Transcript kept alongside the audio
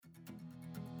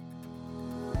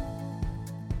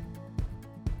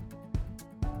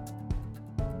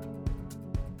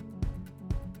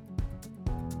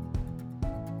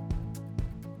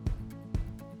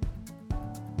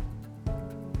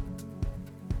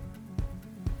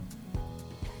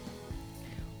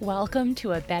Welcome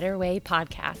to A Better Way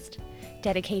podcast,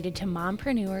 dedicated to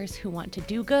mompreneurs who want to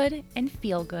do good and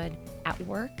feel good at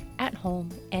work, at home,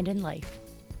 and in life.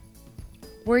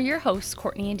 We're your hosts,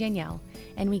 Courtney and Danielle,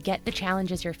 and we get the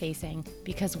challenges you're facing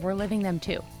because we're living them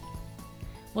too.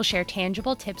 We'll share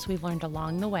tangible tips we've learned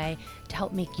along the way to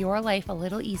help make your life a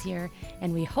little easier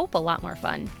and we hope a lot more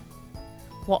fun.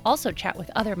 We'll also chat with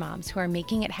other moms who are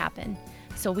making it happen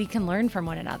so we can learn from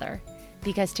one another,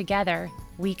 because together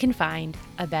we can find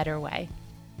a better way.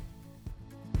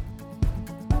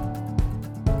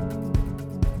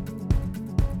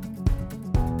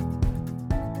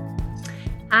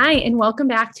 Hi, and welcome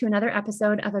back to another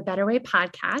episode of A Better Way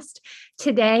podcast.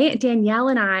 Today, Danielle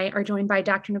and I are joined by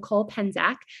Dr. Nicole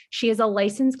Pensak. She is a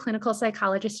licensed clinical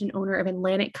psychologist and owner of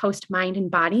Atlantic Coast Mind and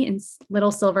Body in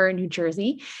Little Silver, New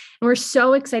Jersey. And we're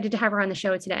so excited to have her on the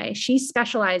show today. She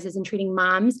specializes in treating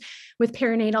moms with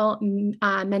perinatal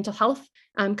mental health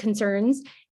concerns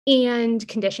and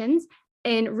conditions,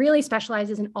 and really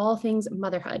specializes in all things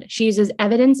motherhood. She uses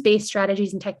evidence-based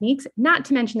strategies and techniques, not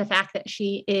to mention the fact that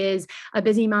she is a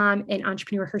busy mom and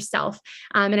entrepreneur herself.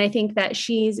 And I think that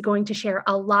she's going to share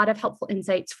a lot of helpful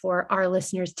insights for our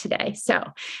listeners today. So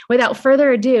without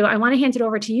further ado, I want to hand it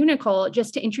over to you, Nicole,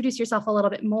 just to introduce yourself a little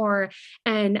bit more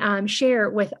and share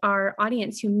with our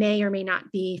audience who may or may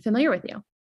not be familiar with you.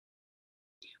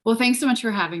 Well, thanks so much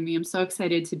for having me. I'm so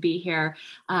excited to be here.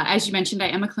 As you mentioned, I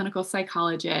am a clinical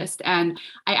psychologist, and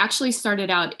I actually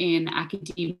started out in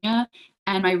academia,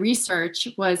 and my research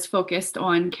was focused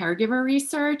on caregiver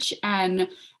research. And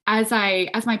as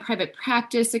my private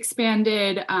practice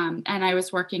expanded, and I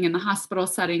was working in the hospital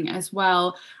setting as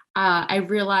well, I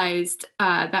realized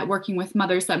that working with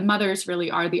mothers, that mothers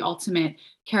really are the ultimate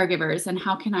caregivers, and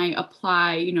how can I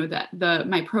apply,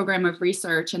 my program of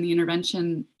research and the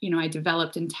intervention, I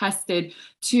developed and tested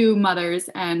to mothers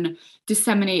and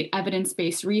disseminate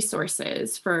evidence-based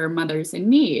resources for mothers in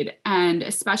need. And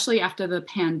especially after the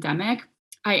pandemic,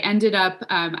 I ended up,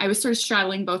 I was sort of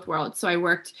straddling both worlds. So I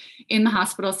worked in the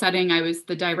hospital setting. I was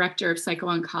the director of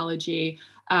psycho-oncology,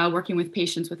 working with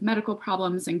patients with medical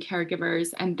problems and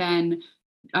caregivers. And then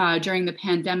during the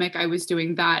pandemic, I was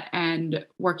doing that and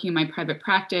working in my private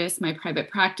practice. My private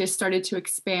practice started to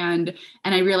expand,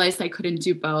 and I realized I couldn't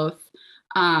do both.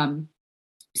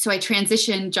 So I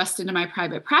transitioned just into my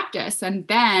private practice. And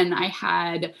then I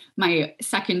had my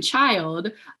second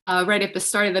child right at the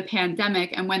start of the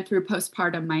pandemic and went through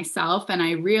postpartum myself. And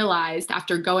I realized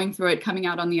after going through it, coming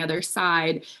out on the other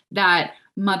side, that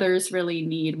mothers really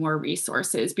need more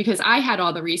resources, because I had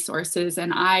all the resources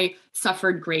and I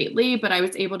suffered greatly, but I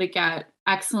was able to get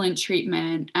excellent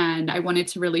treatment. And I wanted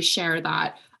to really share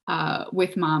that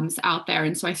with moms out there.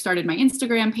 And so I started my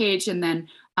Instagram page and then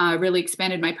really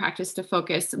expanded my practice to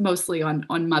focus mostly on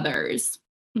mothers.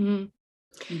 Mm-hmm.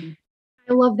 Mm-hmm.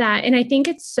 I love that. And I think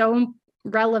it's so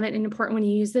relevant and important when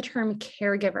you use the term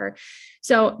caregiver.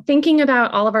 So thinking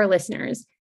about all of our listeners,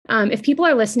 if people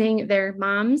are listening, they're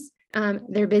moms,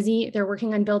 they're busy, they're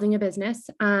working on building a business.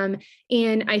 And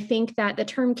I think that the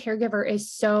term caregiver is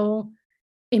so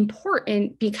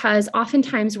important because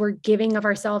oftentimes we're giving of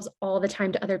ourselves all the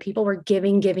time to other people. We're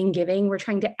giving. We're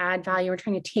trying to add value. We're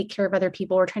trying to take care of other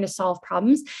people. We're trying to solve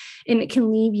problems. And it can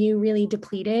leave you really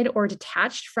depleted or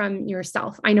detached from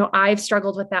yourself. I know I've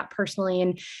struggled with that personally,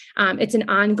 and it's an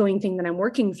ongoing thing that I'm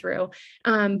working through.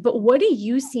 But what do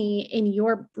you see in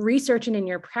your research and in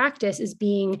your practice as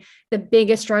being the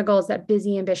biggest struggles that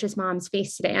busy, ambitious moms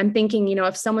face today? I'm thinking,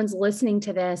 if someone's listening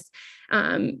to this,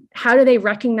 how do they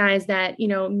recognize that,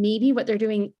 maybe what they're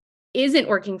doing isn't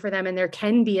working for them and there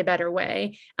can be a better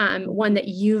way, one that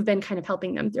you've been kind of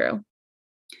helping them through?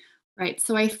 Right.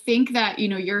 So I think that,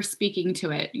 you're speaking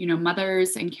to it,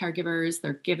 mothers and caregivers,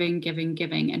 they're giving.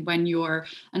 And when you're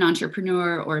an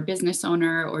entrepreneur or a business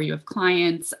owner or you have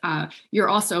clients, you're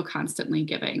also constantly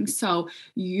giving. So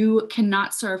you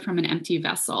cannot serve from an empty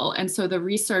vessel. And so the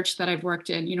research that I've worked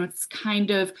in, it's kind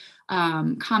of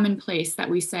commonplace that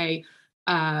we say,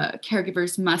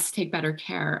 caregivers must take better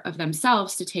care of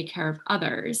themselves to take care of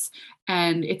others.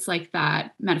 And it's like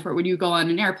that metaphor. When you go on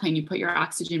an airplane, you put your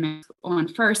oxygen mask on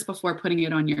first before putting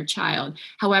it on your child.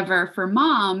 However, for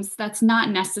moms, that's not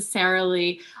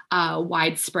necessarily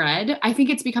widespread. I think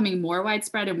it's becoming more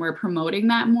widespread and we're promoting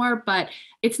that more, but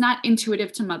it's not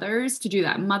intuitive to mothers to do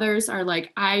that. Mothers are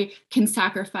like, I can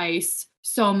sacrifice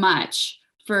so much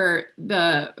for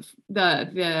the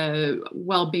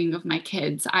well-being of my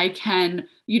kids. I can,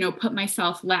 put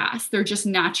myself last. They're just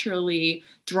naturally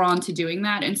drawn to doing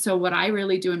that. And so what I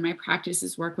really do in my practice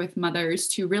is work with mothers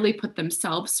to really put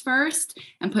themselves first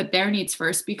and put their needs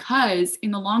first, because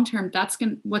in the long term, that's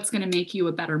what's going to make you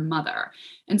a better mother.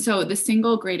 And so the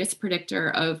single greatest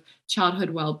predictor of childhood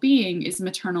well-being is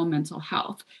maternal mental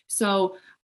health. So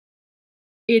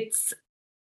it's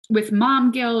with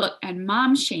mom guilt and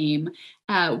mom shame,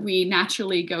 we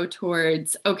naturally go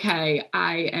towards, okay,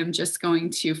 I am just going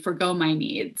to forgo my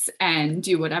needs and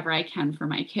do whatever I can for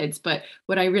my kids. But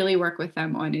what I really work with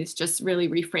them on is just really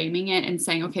reframing it and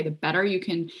saying, okay, the better you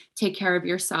can take care of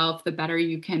yourself, the better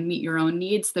you can meet your own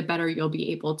needs, the better you'll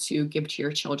be able to give to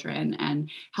your children and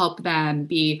help them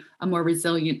be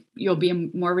you'll be a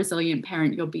more resilient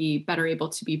parent. You'll be better able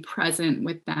to be present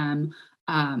with them.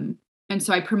 And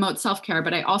so I promote self-care,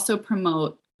 but I also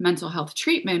promote mental health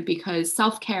treatment, because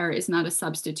self-care is not a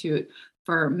substitute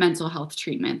for mental health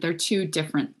treatment. They're two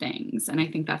different things. And I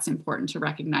think that's important to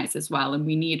recognize as well. And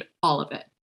we need all of it.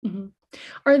 Mm-hmm.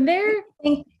 Are there,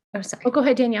 sorry. Oh, go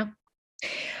ahead, Danielle.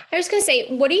 I was going to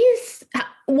say,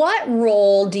 what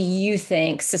role do you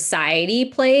think society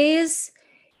plays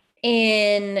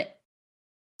in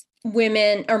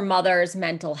women or mothers'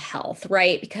 mental health,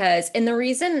 right? And the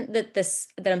reason that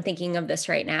I'm thinking of this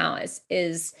right now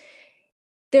is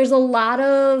there's a lot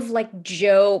of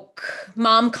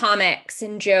mom comics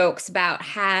and jokes about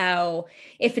how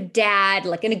if a dad,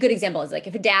 and a good example is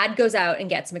if a dad goes out and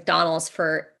gets McDonald's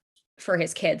for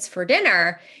his kids for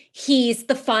dinner, he's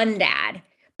the fun dad.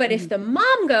 But if the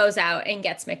mom goes out and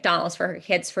gets McDonald's for her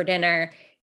kids for dinner,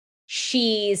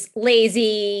 she's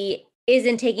lazy,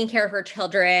 isn't taking care of her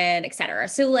children, et cetera.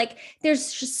 So there's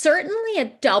certainly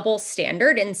a double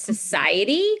standard in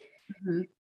society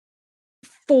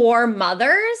for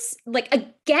mothers,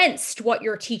 against what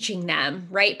you're teaching them,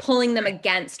 right? Pulling them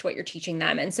against what you're teaching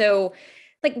them. And so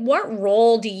what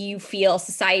role do you feel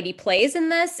society plays in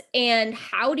this? And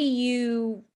how do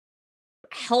you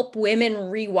help women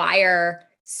rewire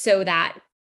so that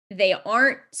they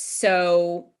aren't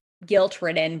so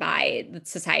guilt-ridden by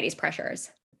society's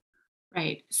pressures?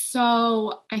 Right.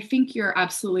 So I think you're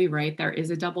absolutely right. There is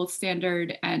a double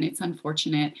standard, and it's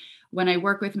unfortunate. When I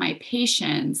work with my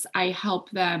patients, I help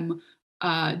them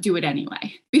do it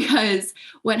anyway, because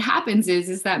what happens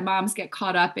is that moms get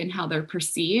caught up in how they're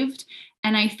perceived.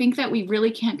 And I think that we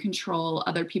really can't control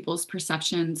other people's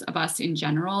perceptions of us in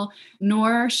general,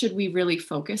 nor should we really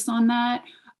focus on that.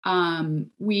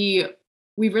 We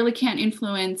really can't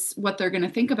influence what they're going to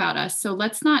think about us. So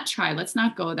let's not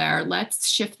go there. Let's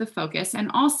shift the focus.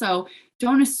 And also,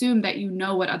 don't assume that you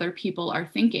know what other people are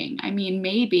thinking. I mean,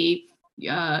 maybe,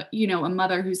 a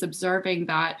mother who's observing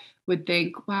that would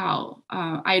think, wow,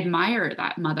 I admire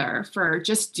that mother for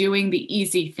just doing the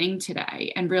easy thing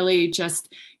today, and really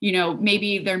just,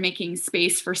 maybe they're making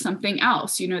space for something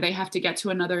else. They have to get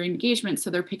to another engagement, so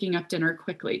they're picking up dinner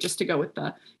quickly, just to go with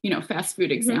the, fast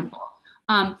food example.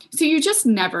 So you just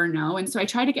never know. And so I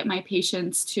try to get my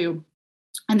patients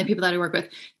and the people that I work with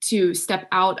to step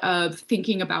out of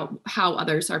thinking about how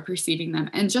others are perceiving them,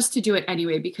 and just to do it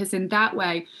anyway, because in that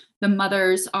way, the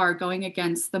mothers are going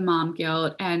against the mom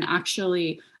guilt and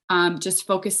actually just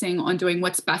focusing on doing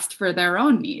what's best for their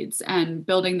own needs and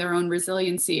building their own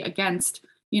resiliency against,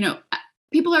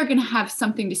 people are going to have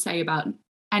something to say about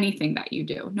anything that you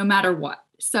do, no matter what.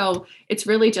 So it's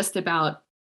really just about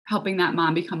helping that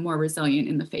mom become more resilient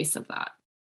in the face of that.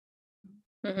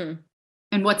 Mm-hmm.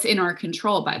 And what's in our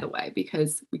control, by the way,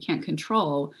 because we can't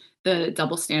control the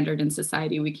double standard in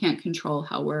society. We can't control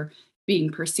how we're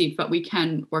being perceived, but we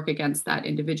can work against that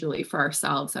individually for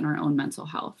ourselves and our own mental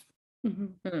health.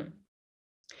 Mm-hmm.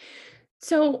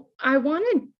 So I want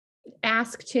to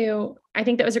ask too, I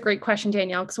think that was a great question,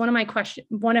 Danielle, because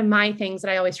one of my things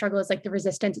that I always struggle is the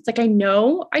resistance. It's I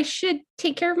know I should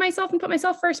take care of myself and put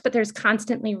myself first, but there's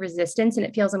constantly resistance and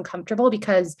it feels uncomfortable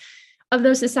because of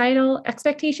those societal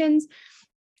expectations.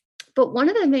 But one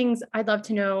of the things I'd love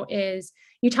to know is,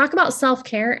 you talk about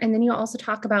self-care, and then you also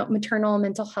talk about maternal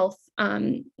mental health,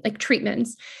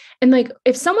 treatments. And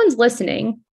if someone's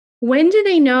listening, when do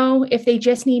they know if they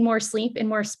just need more sleep and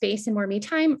more space and more me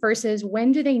time, versus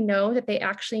when do they know that they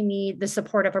actually need the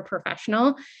support of a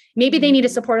professional? Maybe they need a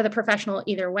support of the professional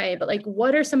either way, but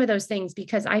what are some of those things?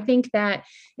 Because I think that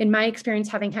in my experience,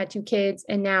 having had 2 kids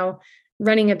and now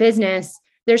running a business,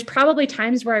 there's probably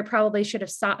times where I probably should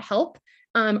have sought help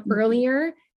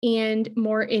earlier and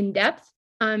more in depth,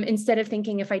 instead of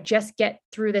thinking, if I just get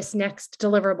through this next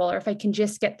deliverable, or if I can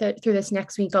just get through this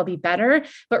next week, I'll be better.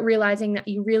 But realizing that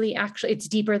you really it's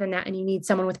deeper than that, and you need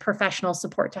someone with professional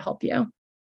support to help you.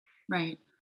 Right.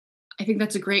 I think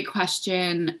that's a great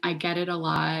question. I get it a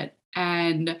lot.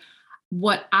 And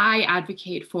what I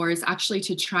advocate for is actually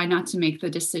to try not to make the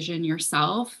decision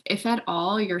yourself. If at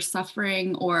all you're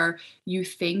suffering or you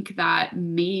think that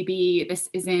maybe this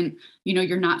isn't,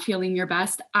 you're not feeling your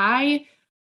best, I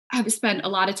have spent a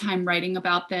lot of time writing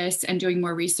about this and doing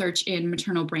more research in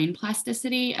maternal brain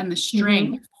plasticity and the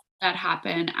strength that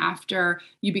happen after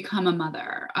you become a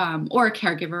mother or a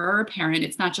caregiver or a parent.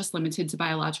 It's not just limited to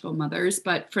biological mothers,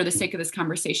 but for the sake of this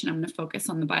conversation, I'm going to focus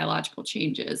on the biological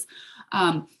changes.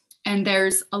 And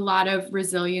there's a lot of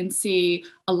resiliency,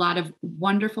 a lot of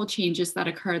wonderful changes that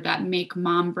occur that make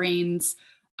mom brains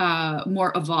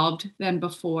more evolved than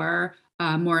before,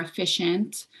 more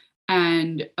efficient.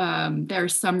 And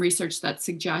there's some research that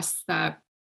suggests that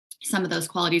some of those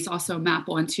qualities also map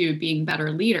onto being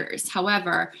better leaders.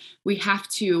 However, we have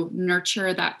to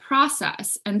nurture that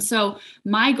process. And so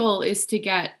my goal is to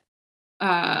get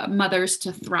mothers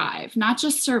to thrive, not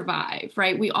just survive,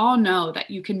 right? We all know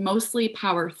that you can mostly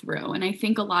power through. And I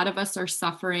think a lot of us are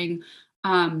suffering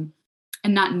and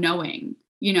not knowing,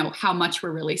 how much we're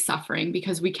really suffering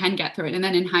because we can get through it. And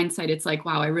then in hindsight, it's like,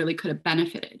 wow, I really could have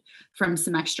benefited from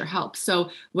some extra help. So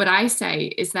what I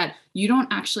say is that you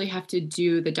don't actually have to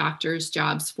do the doctor's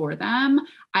jobs for them.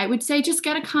 I would say just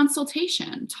get a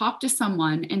consultation, talk to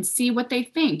someone and see what they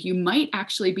think. You might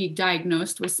actually be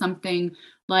diagnosed with something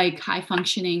like high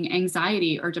functioning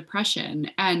anxiety or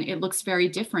depression, and it looks very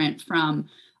different from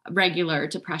regular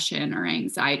depression or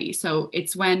anxiety. So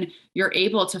it's when you're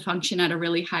able to function at a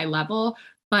really high level,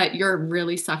 but you're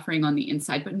really suffering on the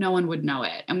inside, but no one would know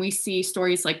it. And we see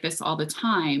stories like this all the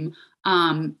time.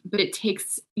 But it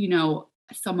takes,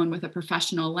 someone with a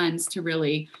professional lens to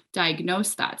really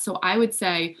diagnose that. So I would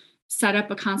say set up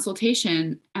a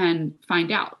consultation and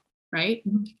find out, right?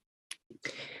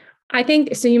 I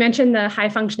think, so you mentioned the high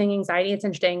functioning anxiety. It's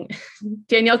interesting.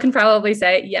 Danielle can probably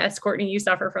say, yes, Courtney, you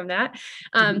suffer from that.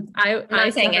 I'm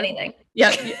not saying anything.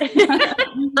 Yep.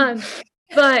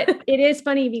 But it is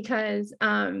funny because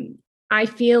I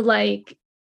feel like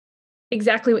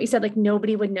exactly what you said, like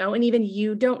nobody would know. And even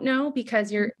you don't know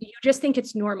because you just think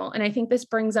it's normal. And I think this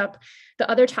brings up the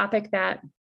other topic that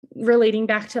relating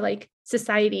back to like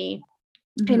society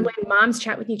and when moms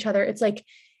chat with each other, it's like,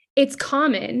 it's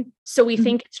common. So we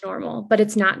think it's normal, but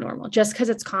it's not normal. Just because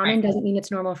it's common doesn't mean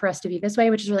it's normal for us to be this way,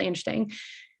 which is really interesting.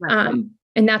 Right.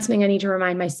 And that's something I need to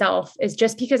remind myself is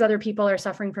just because other people are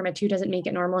suffering from it too, doesn't make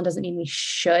it normal and doesn't mean we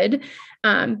should.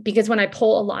 Because when I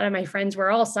poll a lot of my friends, we're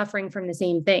all suffering from the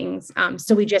same things.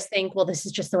 So we just think, well, this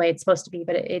is just the way it's supposed to be,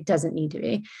 but it doesn't need to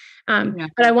be.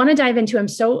 But I want to dive into, I'm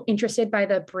so interested by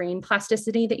the brain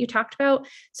plasticity that you talked about.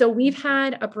 So we've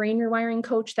had a brain rewiring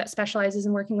coach that specializes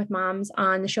in working with moms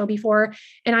on the show before.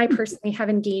 And I personally have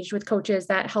engaged with coaches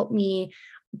that help me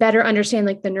better understand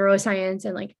like the neuroscience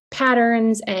and like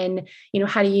patterns and,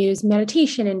 how to use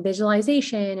meditation and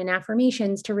visualization and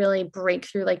affirmations to really break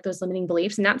through like those limiting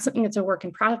beliefs. And that's something that's a work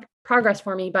in progress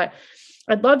for me, but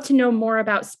I'd love to know more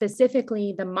about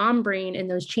specifically the mom brain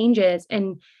and those changes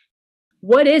and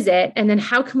what is it? And then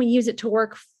how can we use it to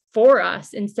work for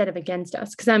us instead of against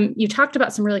us? Because you talked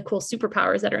about some really cool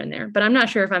superpowers that are in there, but I'm not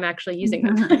sure if I'm actually using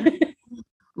them.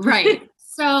 Right.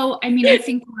 So, I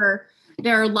think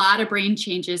there are a lot of brain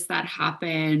changes that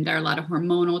happen. There are a lot of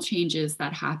hormonal changes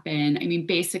that happen.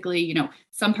 Basically,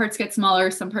 some parts get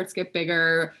smaller, some parts get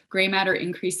bigger. Gray matter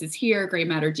increases here, gray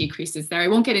matter decreases there. I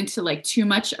won't get into like too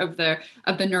much of the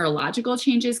neurological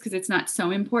changes because it's not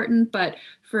so important. But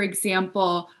for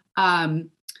example,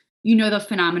 the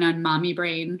phenomenon mommy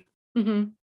brain.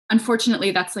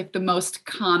 Unfortunately, that's like the most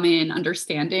common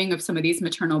understanding of some of these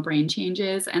maternal brain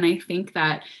changes. And I think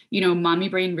that, mommy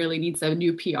brain really needs a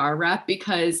new PR rep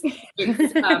because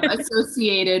it's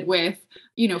associated with,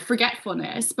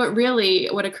 forgetfulness. But really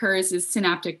what occurs is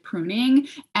synaptic pruning,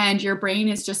 and your brain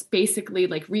is just basically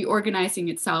like reorganizing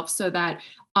itself so that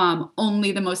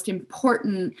only the most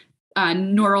important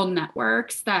neural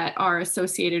networks that are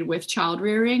associated with child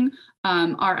rearing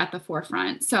are at the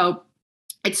forefront. So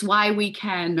it's why we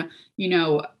can,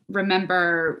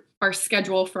 remember our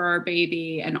schedule for our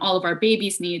baby and all of our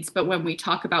baby's needs. But when we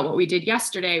talk about what we did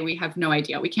yesterday, we have no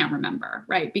idea. We can't remember,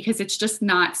 right? Because it's just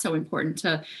not so important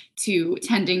to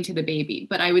tending to the baby.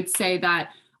 But I would say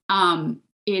that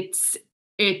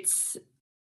it's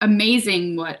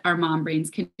amazing what our mom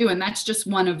brains can do. And that's just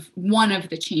one of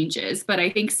the changes. But I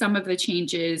think some of the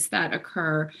changes that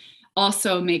occur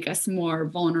also make us more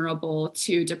vulnerable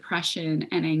to depression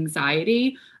and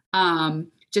anxiety.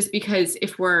 Just because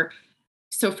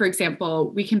so for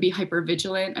example, we can be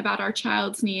hypervigilant about our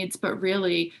child's needs, but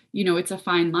really, it's a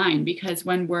fine line because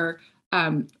when we're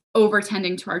over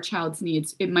tending to our child's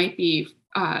needs, it might be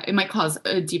it might cause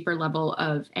a deeper level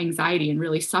of anxiety and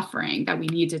really suffering that we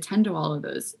need to tend to all of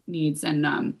those needs.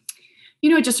 And,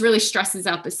 it just really stresses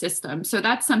out the system. So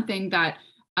that's something that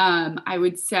I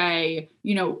would say,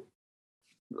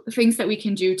 things that we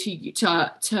can do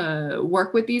to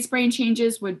work with these brain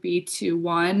changes would be to,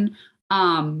 one,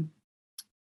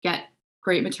 get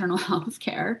great maternal health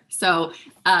care. So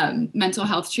mental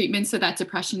health treatment, so that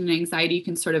depression and anxiety, you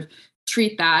can sort of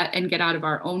treat that and get out of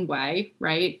our own way,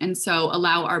 right? And so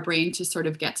allow our brain to sort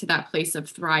of get to that place of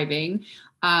thriving.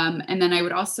 And then I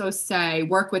would also say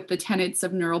work with the tenets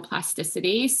of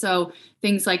neuroplasticity. So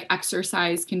things like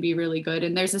exercise can be really good.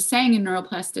 And there's a saying in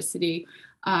neuroplasticity,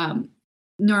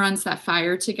 neurons that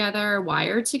fire together,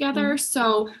 wire together.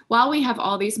 So while we have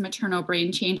all these maternal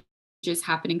brain changes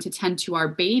happening to tend to our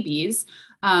babies,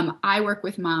 I work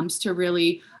with moms to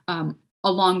really,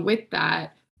 along with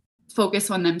that, focus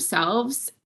on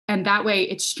themselves. And that way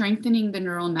it's strengthening the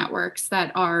neural networks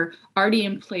that are already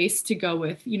in place to go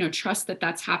with, trust that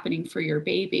that's happening for your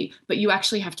baby, but you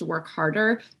actually have to work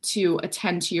harder to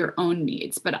attend to your own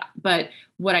needs. But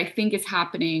what I think is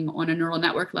happening on a neural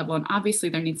network level, and obviously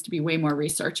there needs to be way more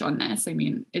research on this. I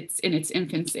mean, it's in its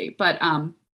infancy, but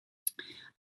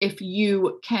if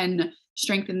you can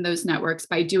strengthen those networks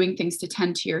by doing things to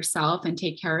tend to yourself and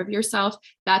take care of yourself,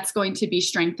 that's going to be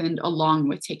strengthened along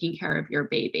with taking care of your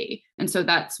baby. And so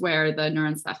that's where the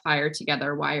neurons that fire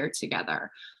together wire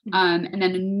together. And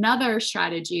then another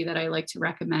strategy that I like to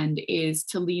recommend is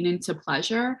to lean into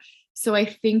pleasure. So I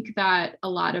think that a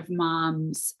lot of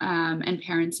moms and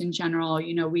parents in general,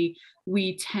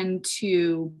 we tend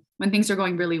to, when things are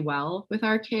going really well with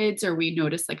our kids, or we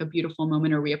notice like a beautiful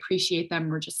moment, or we appreciate them,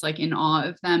 we're just like in awe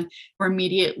of them, we're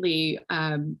immediately,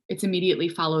 it's immediately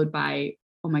followed by,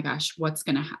 oh my gosh, what's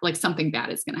going to like something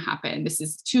bad is going to happen. This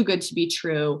is too good to be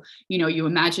true. You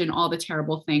imagine all the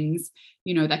terrible things,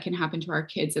 that can happen to our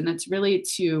kids. And that's really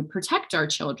to protect our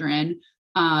children.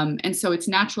 And so it's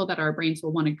natural that our brains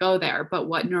will want to go there. But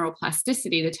what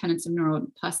neuroplasticity, the tenets of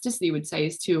neuroplasticity would say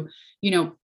is to,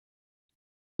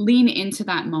 lean into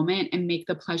that moment and make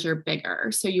the pleasure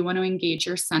bigger. So you want to engage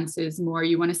your senses more.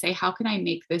 You want to say, how can I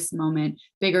make this moment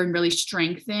bigger and really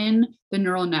strengthen the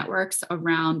neural networks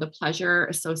around the pleasure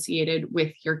associated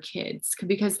with your kids?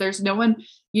 Because there's no one,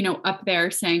 up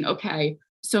there saying, okay,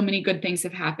 so many good things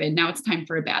have happened, now it's time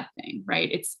for a bad thing,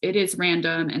 right? It is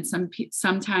random. And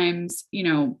sometimes,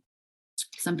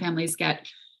 some families get,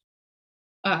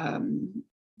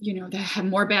 they have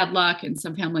more bad luck, and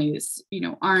some families,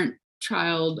 aren't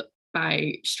trialed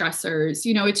by stressors.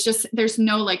 It's just, there's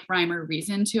no like rhyme or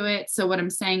reason to it. So what I'm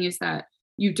saying is that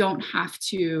you don't have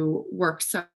to work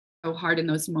so hard in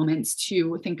those moments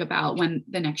to think about when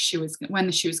the shoe is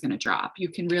going to drop. You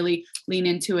can really lean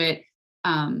into it,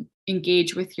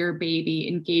 engage with your baby,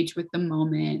 engage with the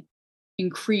moment,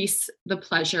 increase the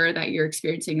pleasure that you're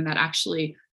experiencing, and that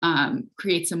actually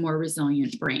creates a more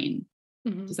resilient brain.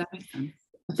 Does that make sense?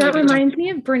 That reminds me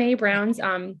of Brene Brown's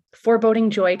foreboding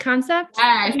joy concept.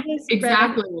 Yes,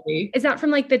 exactly. Is that from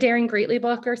like the Daring Greatly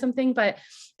book or something? But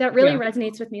that really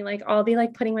resonates with me. Like I'll be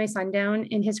like putting my son down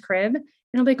in his crib and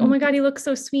I'll be like, oh my God, he looks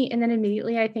so sweet. And then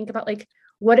immediately I think about like,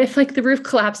 what if like the roof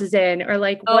collapses in, or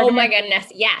like, oh my goodness.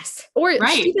 Yes. Or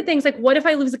stupid things like, what if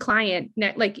I lose a client?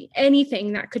 Like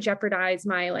anything that could jeopardize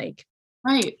my like.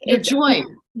 Right. Your joy.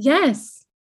 Yes.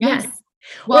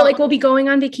 Well, or like we'll be going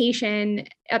on vacation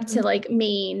up to like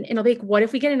Maine, and I'll be like, what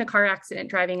if we get in a car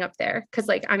accident driving up there? Cause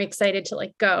like, I'm excited to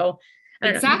like go.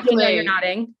 I don't know. You're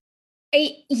nodding.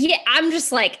 I'm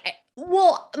just like,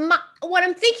 well, what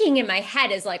I'm thinking in my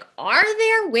head is like, are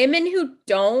there women who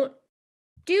don't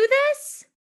do this?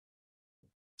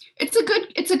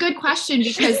 It's a good question,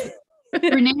 because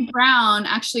Brene Brown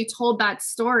actually told that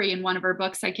story in one of her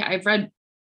books. I've read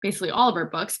basically all of her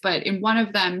books, but in one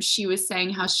of them, she was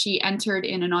saying how she entered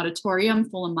in an auditorium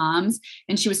full of moms,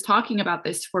 and she was talking about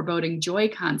this foreboding joy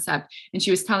concept. And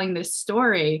she was telling this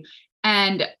story,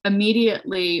 and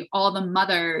immediately all the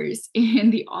mothers in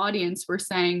the audience were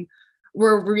saying,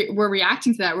 we're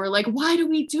reacting to that. We're like, why do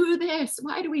we do this?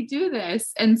 Why do we do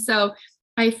this? And so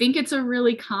I think it's a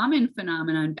really common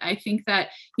phenomenon. I think that,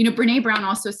 Brene Brown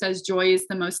also says joy is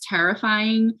the most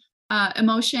terrifying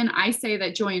emotion. I say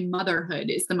that joy in motherhood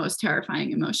is the most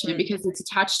terrifying emotion, because it's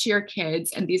attached to your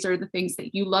kids, and these are the things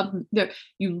that you love, that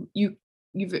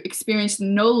you've experienced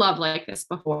no love like this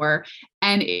before,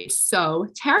 and it's so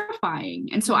terrifying.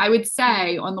 And so I would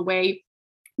say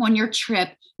on your trip,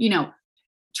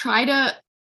 try to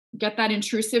get that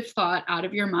intrusive thought out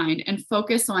of your mind and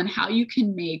focus on how you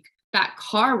can make that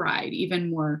car ride even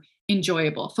more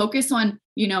enjoyable. Focus on,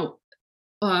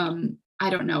 I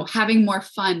don't know, having more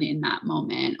fun in that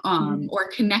moment, or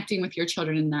connecting with your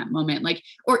children in that moment, like,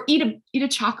 or eat a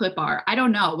chocolate bar. I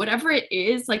don't know, whatever it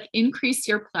is, like increase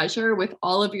your pleasure with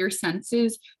all of your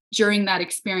senses during that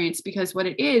experience, because what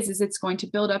it is it's going to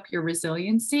build up your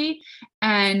resiliency.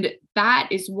 And that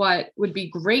is what would be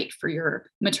great for your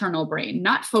maternal brain,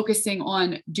 not focusing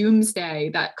on doomsday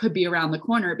that could be around the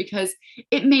corner, because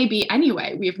it may be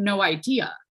anyway, we have no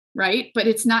idea. Right? But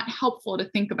it's not helpful to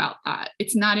think about that.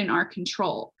 It's not in our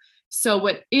control. So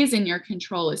what is in your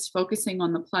control is focusing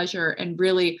on the pleasure and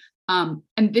really, and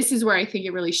this is where I think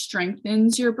it really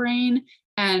strengthens your brain.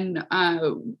 And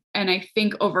I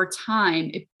think over time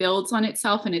it builds on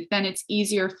itself, and then it's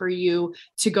easier for you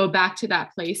to go back to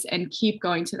that place and keep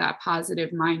going to that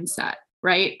positive mindset,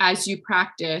 right? As you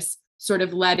practice sort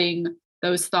of letting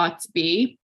those thoughts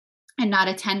be and not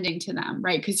attending to them,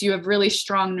 right? Because you have really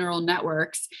strong neural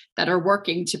networks that are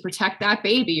working to protect that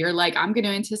baby. You're like, I'm going to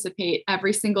anticipate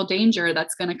every single danger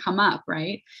that's going to come up,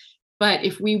 right? But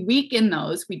if we weaken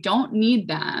those, we don't need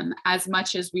them as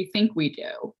much as we think we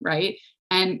do, right?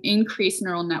 And increase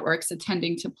neural networks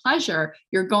attending to pleasure,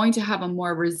 you're going to have a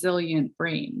more resilient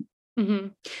brain. Mm-hmm.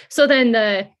 So then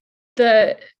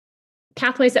the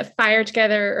pathways that fire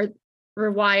together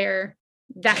or rewire,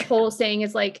 that whole saying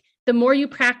is like, the more you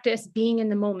practice being in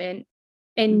the moment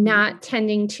and not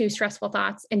tending to stressful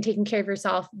thoughts and taking care of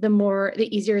yourself, the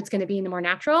easier it's going to be and the more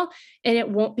natural. And it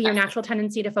won't be your natural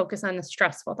tendency to focus on the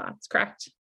stressful thoughts,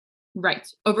 correct? Right.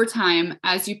 Over time,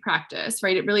 as you practice,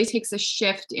 right, it really takes a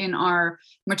shift in our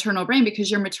maternal brain,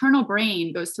 because your maternal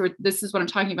brain goes through, this is what I'm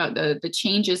talking about, the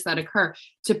changes that occur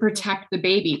to protect the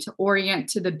baby, to orient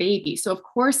to the baby. So of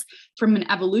course, from an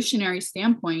evolutionary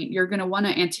standpoint, you're going to want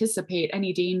to anticipate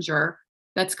any danger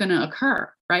that's going to occur,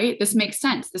 right? This makes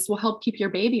sense. This will help keep your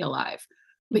baby alive,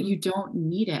 but you don't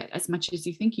need it as much as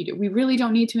you think you do. We really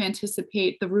don't need to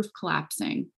anticipate the roof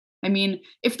collapsing. I mean,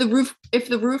 if the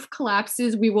roof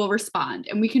collapses, we will respond,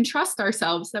 and we can trust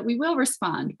ourselves that we will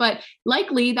respond, but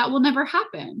likely that will never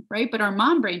happen, right? But our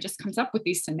mom brain just comes up with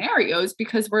these scenarios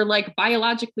because we're like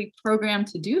biologically programmed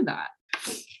to do that.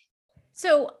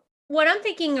 So what I'm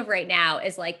thinking of right now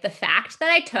is like the fact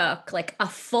that I took like a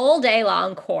full day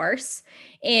long course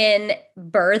in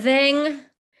birthing,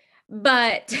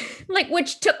 but like,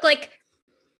 which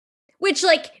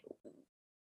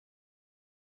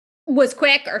was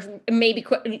quick, or maybe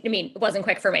quick. I mean, it wasn't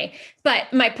quick for me, but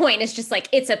my point is just like,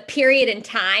 it's a period in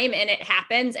time and it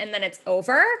happens and then it's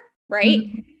over.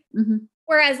 Right.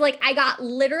 Whereas like I got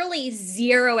literally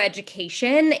zero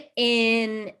education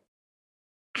in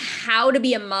how to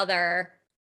be a mother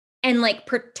and like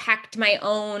protect my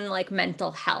own like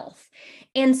mental health.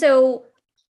 And so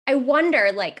I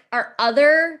wonder, like, are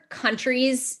other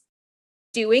countries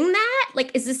doing that?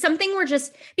 Like, is this something we're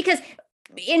just, because,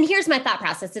 and here's my thought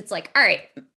process. It's like, all right,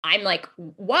 I'm like,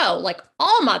 whoa, like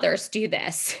all mothers do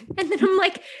this. And then I'm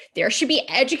like, there should be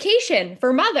education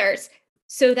for mothers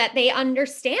so that they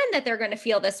understand that they're going to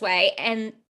feel this way.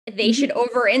 And they should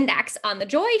over-index on the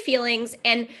joy feelings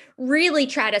and really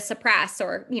try to suppress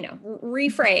or, you know,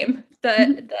 reframe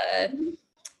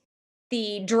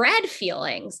the dread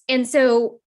feelings. And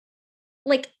so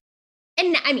like,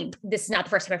 and I mean, this is not the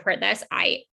first time I've heard this.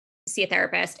 I see a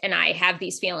therapist and I have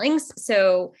these feelings.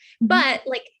 So, but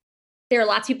like, there are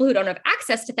lots of people who don't have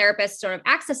access to therapists, don't have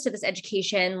access to this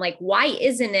education. Like, why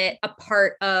isn't it a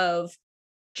part of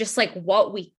just like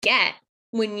what we get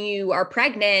when you are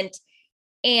pregnant?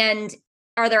 And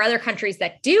are there other countries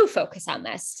that do focus on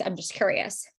this? I'm just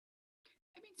curious.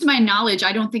 To my knowledge,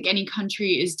 I don't think any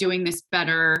country is doing this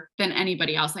better than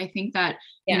anybody else. I think that,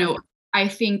 you know, I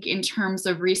think in terms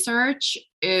of research,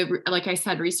 like I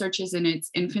said, research is in its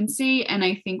infancy, and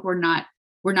I think we're not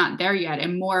there yet.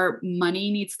 And more money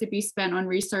needs to be spent on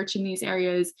research in these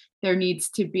areas. There needs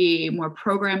to be more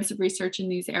programs of research in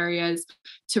these areas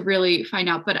to really find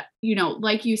out. But, you know,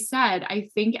 like you said, I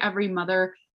think every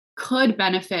mother could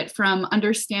benefit from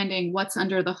understanding what's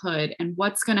under the hood and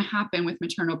what's going to happen with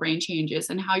maternal brain changes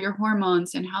and how your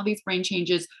hormones and how these brain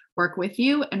changes work with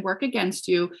you and work against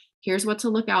you. Here's what to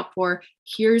look out for.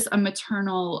 Here's a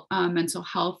maternal mental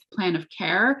health plan of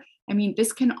care. I mean,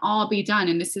 this can all be done.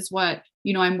 And this is what,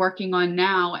 you know, I'm working on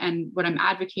now and what I'm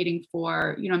advocating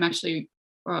for. You know, I'm actually,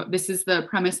 this is the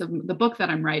premise of the book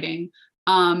that I'm writing.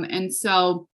 And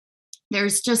so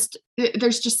there's just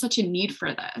such a need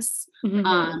for this.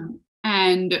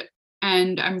 And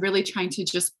I'm really trying to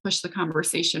just push the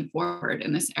conversation forward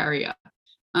in this area.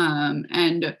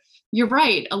 And you're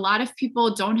right. A lot of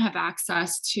people don't have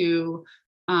access to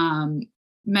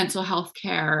mental health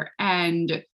care.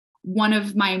 And one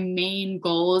of my main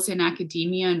goals in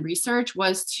academia and research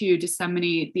was to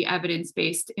disseminate the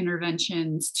evidence-based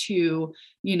interventions to,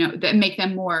 that make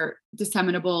them more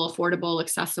disseminable, affordable,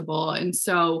 accessible. And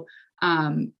so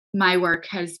my work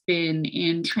has been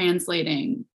in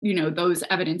translating, those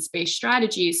evidence-based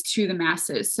strategies to the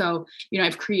masses. So,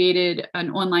 I've created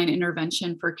an online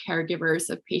intervention for caregivers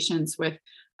of patients with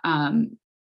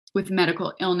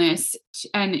medical illness.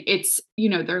 And it's,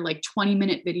 they're like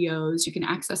 20-minute videos. You can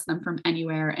access them from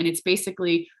anywhere. And it's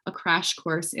basically a crash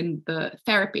course in the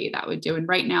therapy that would do. And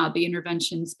right now the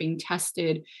intervention's being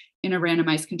tested in a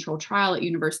randomized controlled trial at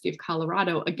University of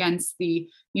Colorado against the,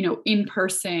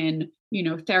 in-person,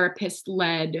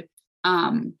 therapist-led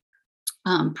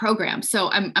program. So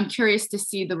I'm curious to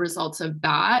see the results of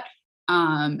that.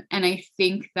 And I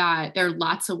think that there are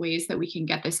lots of ways that we can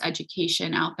get this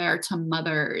education out there to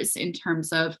mothers in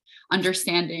terms of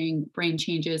understanding brain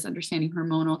changes, understanding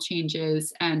hormonal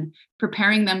changes, and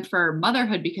preparing them for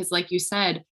motherhood. Because like you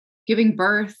said, giving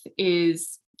birth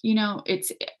is,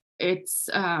 it's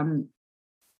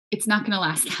not going to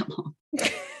last that long.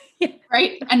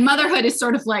 Right. And motherhood is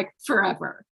sort of like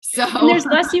forever. So and there's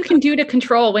less you can do to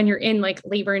control when you're in like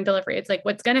labor and delivery. It's like,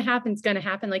 what's going to happen is going to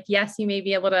happen. Like, yes, you may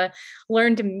be able to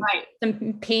learn some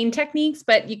pain techniques,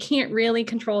 but you can't really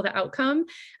control the outcome.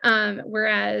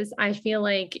 Whereas I feel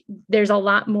like there's a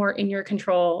lot more in your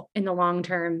control in the long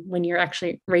term when you're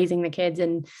actually raising the kids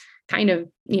and kind of,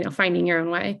 finding your own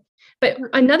way. But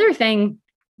another thing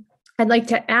I'd like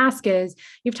to ask is,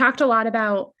 you've talked a lot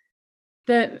about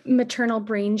the maternal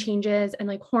brain changes and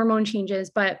like hormone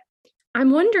changes, but I'm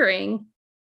wondering,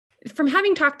 from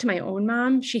having talked to my own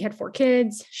mom, she had 4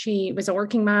 kids. She was a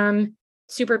working mom,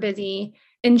 super busy.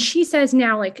 And she says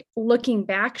now, like looking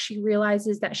back, she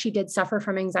realizes that she did suffer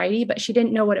from anxiety, but she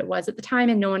didn't know what it was at the time.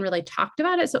 And no one really talked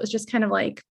about it. So it was just kind of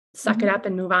like, suck it up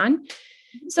and move on.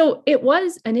 So it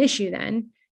was an issue then,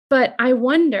 but I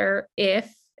wonder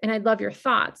if, and I'd love your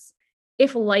thoughts,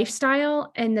 if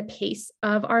lifestyle and the pace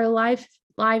of our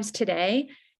lives today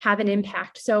have an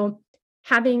impact. So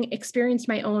having experienced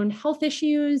my own health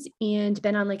issues and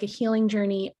been on like a healing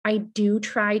journey, I do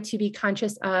try to be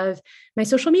conscious of my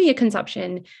social media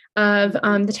consumption, of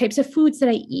the types of foods that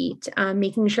I eat,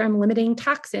 making sure I'm limiting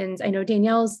toxins. I know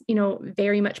Danielle's,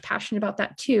 very much passionate about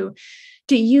that too.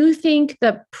 Do you think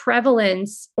the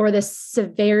prevalence or the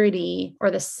severity or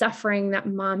the suffering that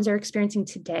moms are experiencing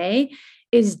today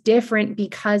is different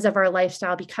because of our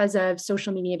lifestyle, because of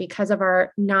social media, because of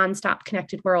our nonstop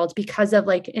connected world, because of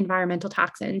like environmental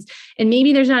toxins? And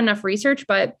maybe there's not enough research,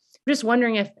 but I'm just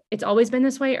wondering if it's always been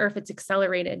this way or if it's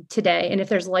accelerated today. And if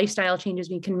there's lifestyle changes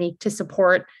we can make to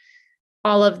support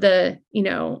all of the,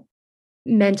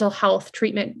 mental health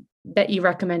treatment that you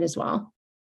recommend as well.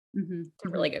 Mm-hmm. It's a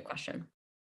really good question.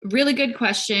 Really good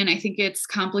question. I think it's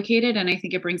complicated and I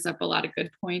think it brings up a lot of good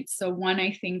points. So one,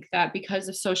 I think that because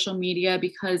of social media,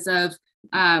 because of,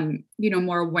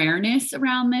 more awareness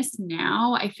around this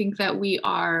now, I think that we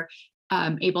are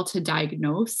able to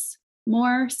diagnose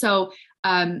more. So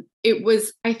I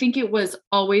think it was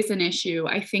always an issue.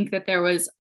 I think that there was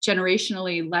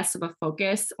generationally less of a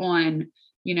focus on,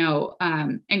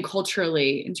 and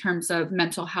culturally in terms of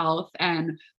mental health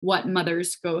and what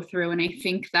mothers go through. And I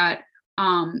think that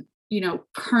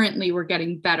currently we're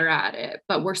getting better at it,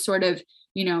 but we're sort of,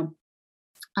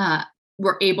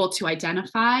 we're able to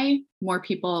identify more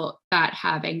people that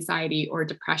have anxiety or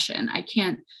depression. I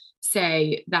can't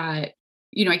say that,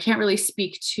 I can't really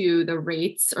speak to the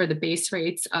rates or the base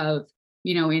rates of,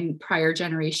 in prior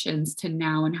generations to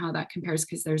now and how that compares,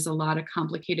 because there's a lot of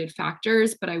complicated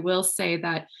factors. But I will say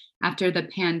that after the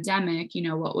pandemic,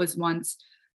 what was once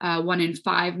 1 in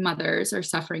 5 mothers are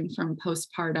suffering from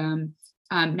postpartum.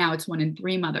 Now it's 1 in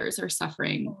 3 mothers are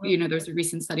suffering. There's a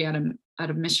recent study out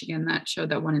of Michigan that showed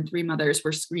that 1 in 3 mothers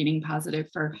were screening positive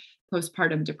for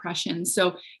postpartum depression.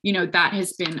 So, that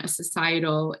has been a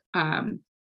societal,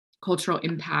 cultural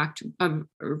impact of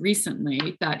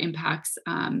recently that impacts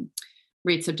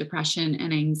rates of depression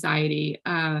and anxiety.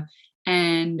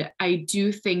 And I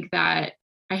do think that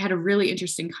I had a really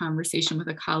interesting conversation with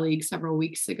a colleague several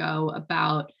weeks ago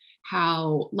about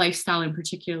how lifestyle in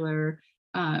particular,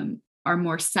 our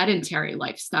more sedentary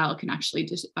lifestyle can actually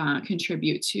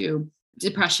contribute to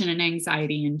depression and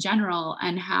anxiety in general,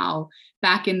 and how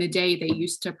back in the day they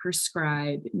used to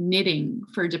prescribe knitting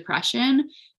for depression,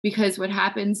 because what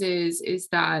happens is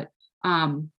that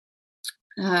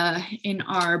in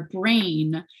our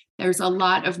brain, there's a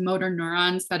lot of motor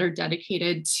neurons that are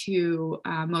dedicated to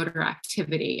motor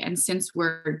activity. And since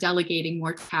we're delegating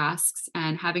more tasks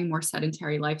and having more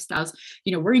sedentary lifestyles,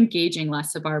 we're engaging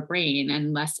less of our brain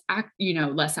and less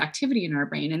activity in our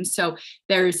brain. And so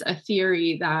there's a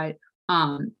theory that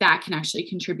that can actually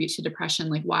contribute to depression.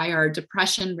 Like, why are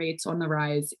depression rates on the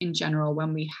rise in general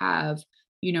when we have,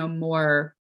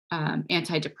 more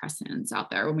antidepressants out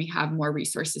there, when we have more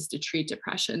resources to treat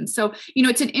depression? So,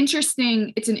 it's an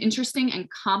interesting and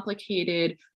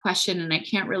complicated question. And I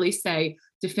can't really say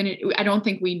I don't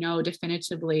think we know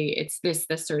definitively it's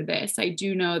this, or this. I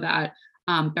do know that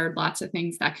there are lots of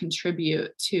things that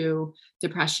contribute to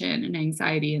depression and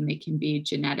anxiety, and they can be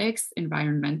genetics,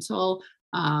 environmental,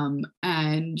 and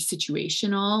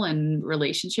situational, and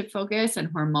relationship focused,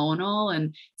 and hormonal.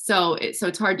 And so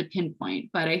it's hard to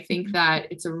pinpoint, but I think that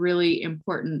it's a really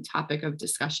important topic of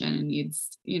discussion and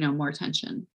needs, more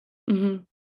attention. Mm-hmm.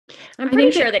 I'm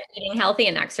pretty sure that eating healthy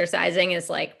and exercising is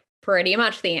like pretty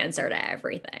much the answer to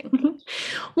everything.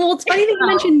 Well, it's funny that you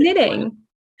mentioned knitting,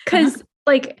 because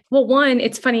one,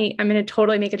 it's funny, I'm going to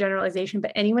totally make a generalization,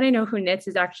 but anyone I know who knits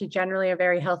is actually generally a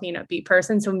very healthy and upbeat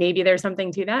person. So maybe there's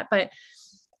something to that, but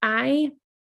I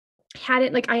had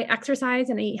it, I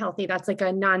exercise and I eat healthy. That's like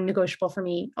a non-negotiable for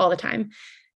me all the time.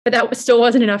 But that still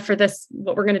wasn't enough for this,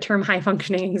 what we're going to term high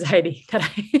functioning anxiety that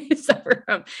I suffer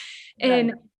from.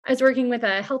 And I was working with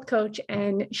a health coach,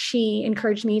 and she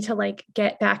encouraged me to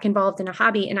get back involved in a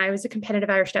hobby. And I was a competitive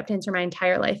Irish step dancer my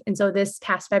entire life. And so this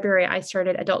past February, I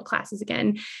started adult classes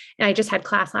again. And I just had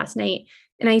class last night.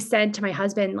 And I said to my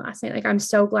husband last night, I'm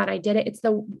so glad I did it.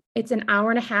 It's an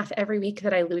hour and a half every week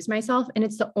that I lose myself. And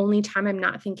it's the only time I'm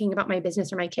not thinking about my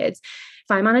business or my kids. If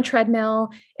I'm on a treadmill,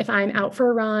 if I'm out for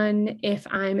a run, if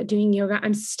I'm doing yoga,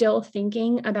 I'm still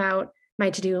thinking about my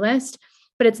to-do list.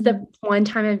 But it's the one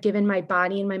time I've given my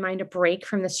body and my mind a break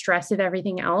from the stress of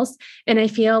everything else. And I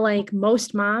feel like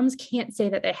most moms can't say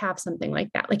that they have something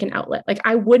like that, like an outlet.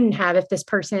 I wouldn't have if this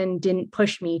person didn't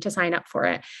push me to sign up for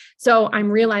it. So I'm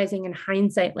realizing in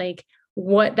hindsight,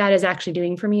 what that is actually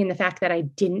doing for me. And the fact that I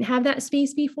didn't have that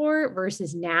space before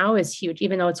versus now is huge,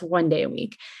 even though it's one day a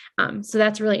week. So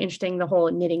that's really interesting, the whole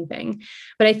knitting thing.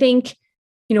 But I think,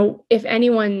 if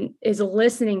anyone is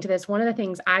listening to this, one of the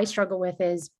things I struggle with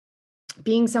is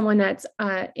being someone that's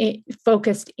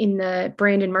focused in the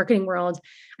brand and marketing world.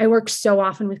 I work so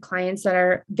often with clients that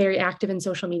are very active in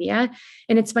social media.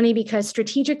 And it's funny because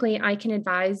strategically I can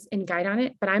advise and guide on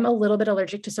it, but I'm a little bit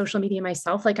allergic to social media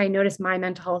myself. I notice my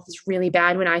mental health is really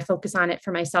bad when I focus on it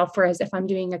for myself. Whereas if I'm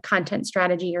doing a content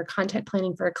strategy or content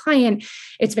planning for a client,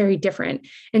 it's very different.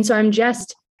 And so I'm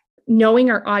just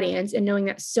knowing our audience and knowing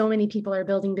that so many people are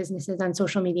building businesses on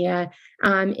social media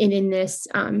and in this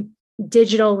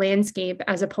digital landscape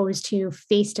as opposed to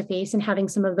face-to-face and having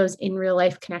some of those in real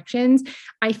life connections.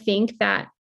 I think that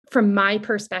from my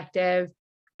perspective,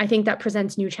 I think that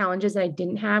presents new challenges that I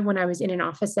didn't have when I was in an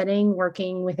office setting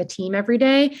working with a team every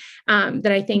day,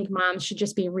 that I think moms should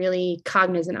just be really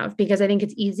cognizant of, because I think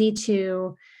it's easy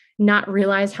to not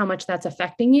realize how much that's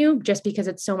affecting you just because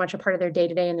it's so much a part of their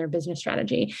day-to-day and their business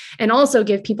strategy. And also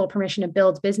give people permission to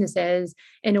build businesses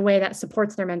in a way that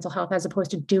supports their mental health, as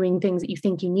opposed to doing things that you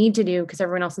think you need to do because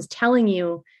everyone else is telling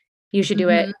you you should do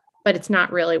it, but it's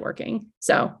not really working.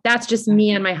 So that's just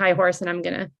me on my high horse, and I'm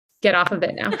going to get off of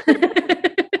it now.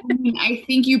 I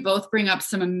think you both bring up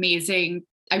some amazing,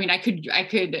 I could,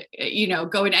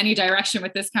 go in any direction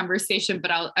with this conversation, but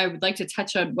I would like to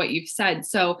touch on what you've said.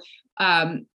 So,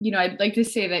 I'd like to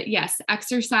say that, yes,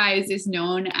 exercise is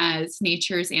known as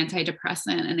nature's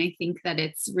antidepressant. And I think that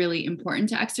it's really important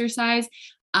to exercise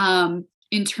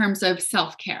in terms of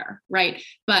self-care, right?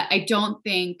 But I don't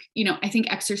think, I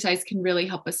think exercise can really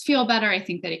help us feel better. I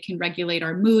think that it can regulate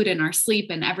our mood and our sleep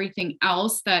and everything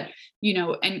else that,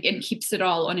 and keeps it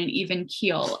all on an even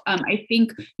keel. I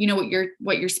think,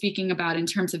 what you're speaking about in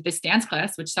terms of this dance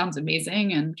class, which sounds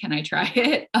amazing, and can I try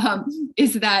it?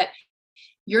 Is that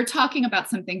you're talking about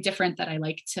something different that I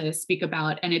like to speak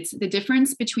about. And it's the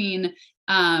difference between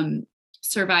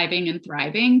surviving and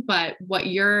thriving. But what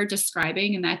you're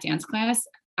describing in that dance class,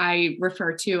 I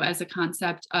refer to as a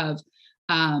concept of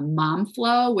mom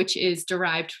flow, which is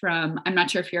derived from, I'm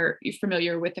not sure if you're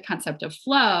familiar with the concept of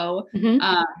flow,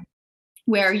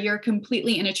 where you're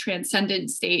completely in a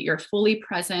transcendent state, you're fully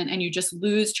present, and you just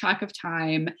lose track of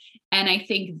time. And I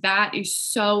think that is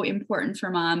so important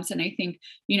for moms. And I think,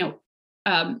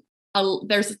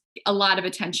 there's a lot of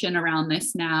attention around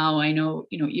this now. I know,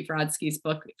 Eve Rodsky's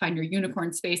book, Find Your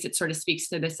Unicorn Space, it sort of speaks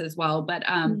to this as well. But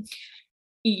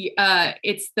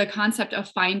it's the concept of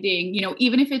finding,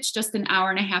 even if it's just an hour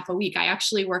and a half a week. I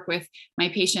actually work with my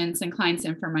patients and clients,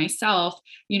 and for myself,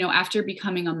 after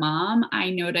becoming a mom,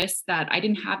 I noticed that I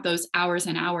didn't have those hours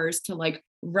and hours to like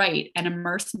write and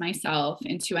immerse myself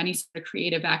into any sort of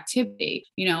creative activity,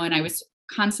 and I was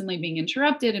constantly being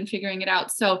interrupted and figuring it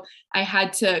out. So I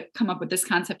had to come up with this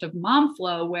concept of mom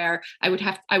flow, where I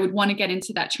would want to get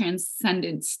into that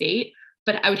transcendent state,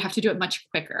 but I would have to do it much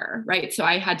quicker, right? So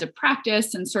I had to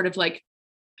practice and sort of like,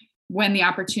 when the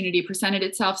opportunity presented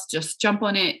itself, just jump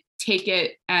on it, take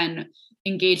it, and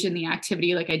engage in the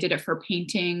activity. Like I did it for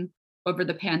painting over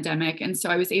the pandemic. And so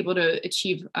I was able to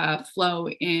achieve flow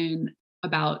in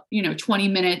about 20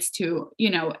 minutes to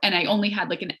and I only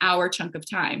had like an hour chunk of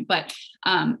time. But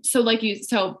so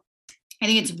I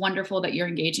think it's wonderful that you're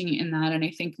engaging in that. And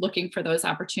I think looking for those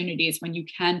opportunities when you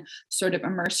can sort of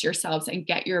immerse yourselves and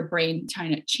get your brain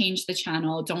trying to change the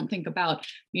channel. Don't think about,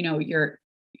 you're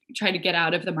trying to get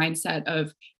out of the mindset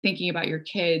of thinking about your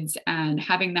kids and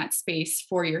having that space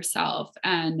for yourself.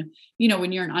 And,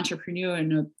 when you're an entrepreneur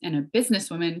and a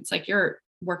businesswoman, it's like you're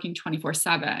working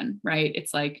 24/7, right?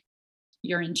 It's like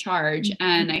you're in charge. Mm-hmm.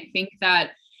 And I think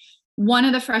that one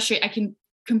of the I can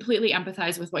completely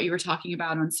empathize with what you were talking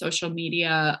about on social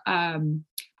media.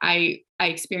 I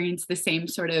experience the same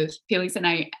sort of feelings, and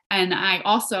I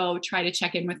also try to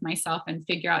check in with myself and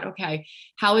figure out, okay,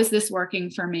 how is this working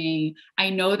for me?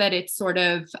 I know that it's sort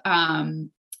of how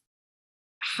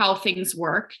things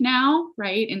work now,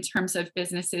 right? In terms of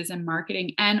businesses and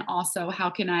marketing, and also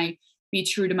how can I be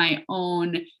true to my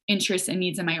own interests and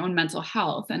needs and my own mental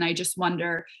health. And I just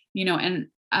wonder, if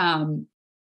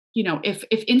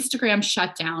Instagram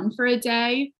shut down for a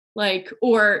day, like,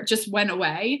 or just went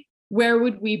away, where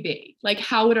would we be? Like,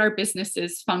 how would our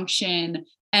businesses function?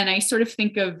 And I sort of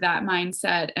think of that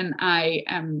mindset, and I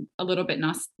am a little bit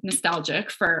nostalgic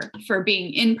for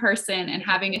being in person and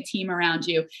having a team around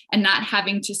you and not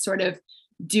having to sort of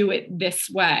do it this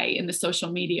way in the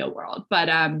social media world. But,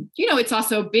 it's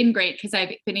also been great because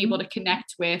I've been able to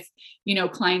connect with,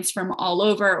 clients from all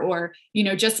over, or,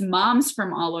 just moms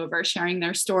from all over, sharing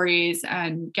their stories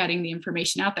and getting the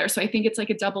information out there. So I think it's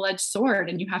like a double-edged sword,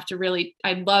 and you have to really,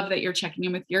 I love that you're checking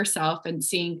in with yourself and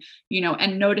seeing,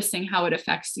 and noticing how it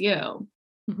affects you.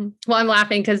 Mm-hmm. Well, I'm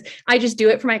laughing because I just do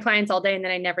it for my clients all day, and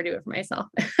then I never do it for myself.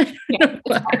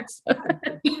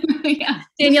 Yeah.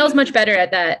 Danielle's much better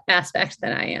at that aspect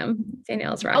than I am.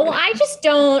 Danielle's right. Oh, well, I just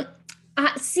don't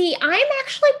see. I'm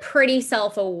actually pretty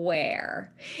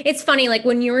self-aware. It's funny, like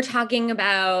when you were talking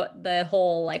about the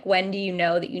whole, like, when do you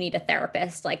know that you need a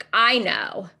therapist? Like, I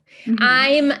know.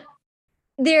 Mm-hmm.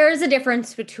 There's a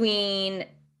difference between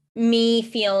me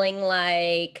feeling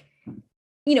like,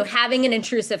 having an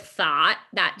intrusive thought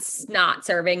that's not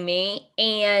serving me,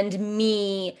 and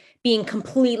me being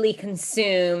completely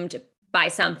consumed by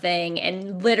something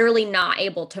and literally not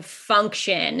able to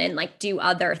function and like do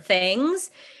other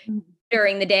things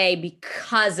during the day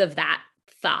because of that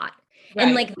thought. Right.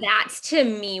 And like, that's to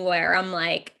me where I'm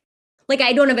like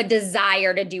I don't have a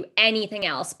desire to do anything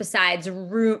else besides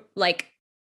marinate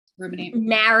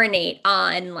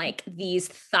on like these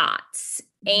thoughts.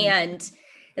 Mm-hmm. And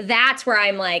that's where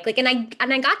I'm like, and I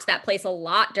got to that place a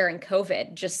lot during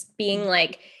COVID, just being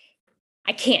like,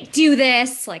 I can't do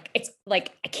this. Like, it's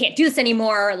like, I can't do this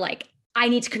anymore. Like, I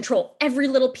need to control every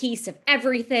little piece of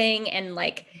everything. And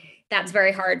like, that's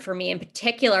very hard for me in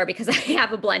particular because I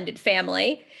have a blended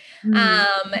family.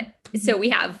 Mm-hmm. So we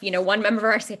have, one member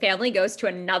of our family goes to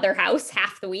another house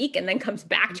half the week and then comes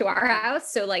back to our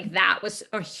house. So like, that was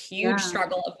a huge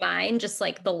struggle of mine, just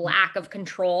like the lack of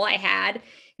control I had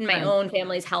in my own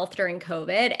family's health during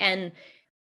COVID. And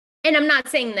I'm not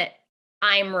saying that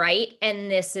I'm right,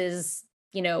 and this is,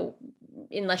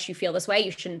 unless you feel this way,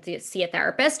 you shouldn't see a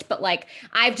therapist. But like,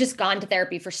 I've just gone to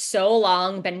therapy for so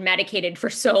long, been medicated for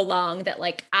so long that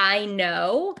like, I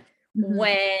know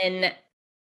when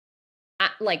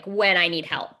I need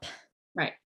help.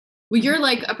 Right. Well, you're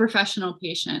like a professional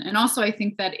patient. And also I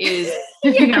think that is,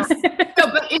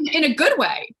 but in a good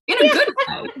way, good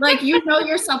way, like,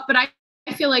 yourself, but I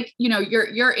feel like,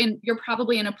 you're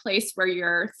probably in a place where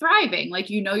you're thriving. Like,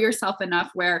 yourself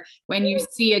enough where when you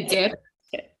see a dip,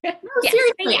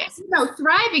 seriously,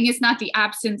 thriving is not the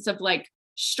absence of like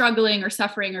struggling or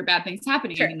suffering or bad things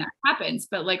happening. Sure. I mean, that happens,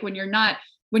 but like when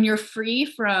you're free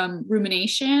from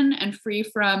rumination and free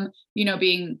from,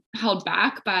 being held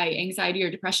back by anxiety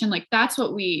or depression, like that's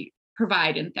what we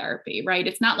provide in therapy, right?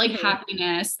 It's not like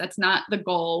happiness. That's not the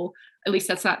goal. At least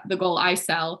that's not the goal I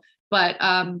sell, but,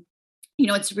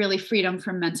 it's really freedom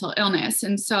from mental illness.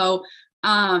 And so,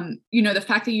 the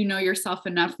fact that yourself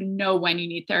enough, know when you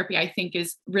need therapy, I think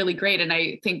is really great. And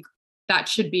I think that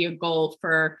should be a goal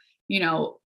for,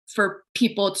 for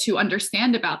people to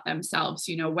understand about themselves.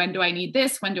 When do I need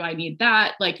this? When do I need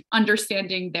that? Like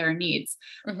understanding their needs.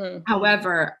 Mm-hmm.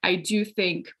 However, I do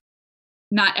think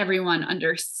not everyone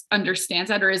understands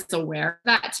that or is aware of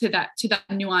that to that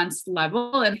nuanced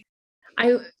level. And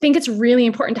I think it's really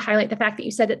important to highlight the fact that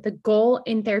you said that the goal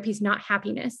in therapy is not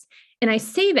happiness. And I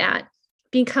say that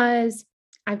because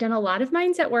I've done a lot of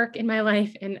mindset work in my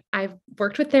life, and I've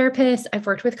worked with therapists, I've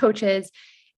worked with coaches,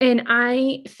 and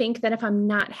I think that if I'm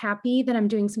not happy, then I'm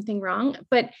doing something wrong.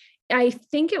 But I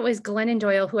think it was Glennon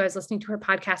Doyle who I was listening to her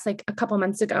podcast like a couple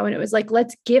months ago. And it was like,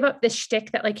 let's give up this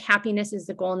shtick that like happiness is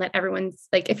the goal and that everyone's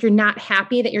like, if you're not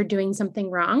happy, that you're doing something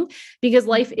wrong, because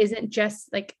life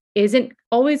isn't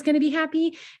always going to be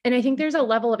happy. And I think there's a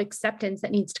level of acceptance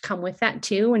that needs to come with that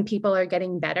too. When people are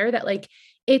getting better, that like,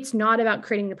 it's not about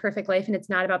creating the perfect life and it's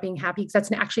not about being happy, because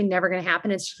that's actually never going to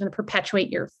happen. It's just going to perpetuate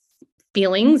your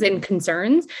feelings and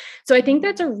concerns. So I think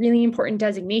that's a really important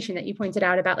designation that you pointed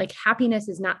out about like happiness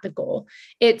is not the goal.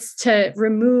 It's to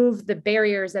remove the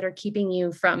barriers that are keeping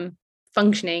you from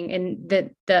functioning and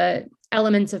the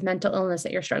elements of mental illness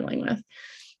that you're struggling with.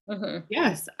 Mm-hmm.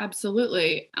 Yes,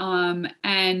 absolutely.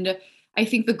 And I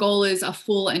think the goal is a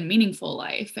full and meaningful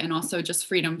life, and also just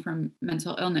freedom from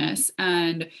mental illness.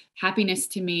 And happiness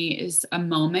to me is a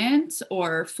moment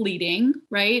or fleeting,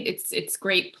 right? It's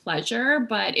great pleasure,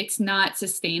 but it's not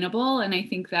sustainable. And I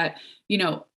think that,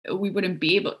 we wouldn't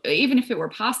be able, even if it were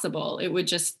possible, it would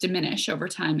just diminish over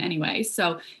time anyway.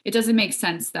 So it doesn't make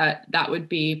sense that that would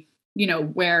be,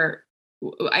 where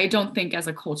I don't think as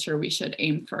a culture we should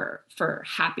aim for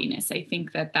happiness. I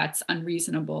think that that's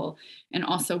unreasonable. And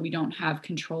also we don't have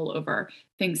control over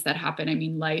things that happen. I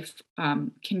mean, life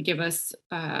can give us,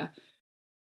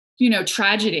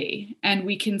 tragedy, and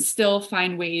we can still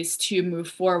find ways to move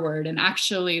forward. And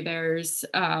actually there's,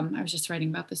 I was just writing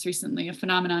about this recently, a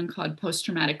phenomenon called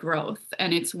post-traumatic growth.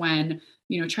 And it's when,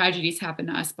 tragedies happen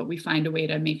to us, but we find a way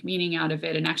to make meaning out of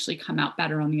it and actually come out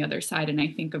better on the other side. And I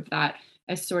think of that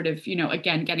as sort of,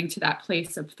 again, getting to that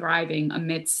place of thriving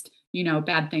amidst,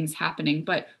 bad things happening.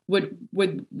 But would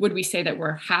we say that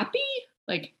we're happy?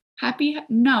 Like happy?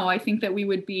 No, I think that we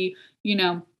would be, in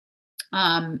an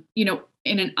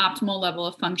optimal level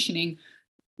of functioning,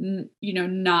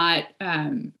 not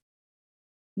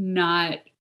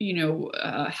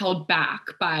held back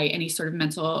by any sort of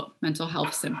mental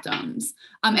health symptoms.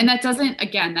 And that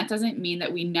doesn't mean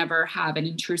that we never have an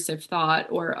intrusive thought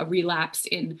or a relapse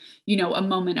in, a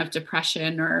moment of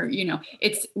depression, or,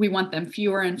 we want them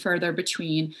fewer and further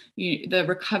between. The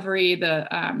recovery,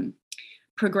 the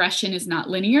progression is not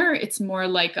linear. It's more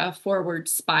like a forward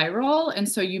spiral. And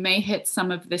so you may hit some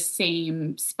of the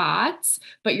same spots,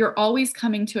 but you're always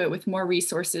coming to it with more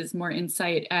resources, more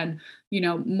insight, and,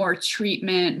 more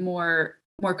treatment, more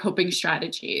coping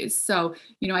strategies. So,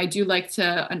 I do like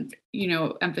to,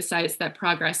 emphasize that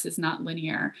progress is not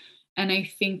linear. And I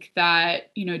think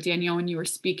that, Danielle, when you were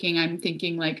speaking, I'm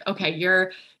thinking like, okay,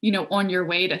 you're, on your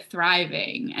way to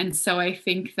thriving. And so I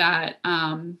think that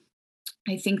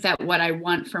what I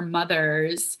want for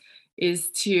mothers is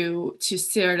to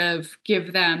sort of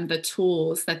give them the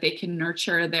tools that they can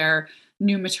nurture their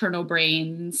new maternal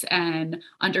brains and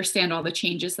understand all the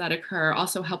changes that occur,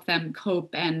 also help them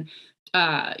cope and,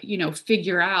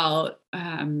 figure out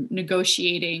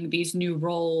negotiating these new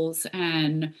roles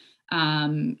and,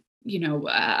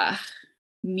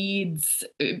 needs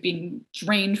being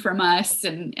drained from us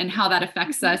and how that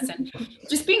affects us, and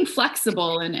just being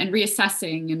flexible and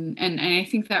reassessing. And I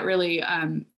think that really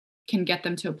can get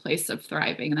them to a place of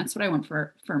thriving. And that's what I want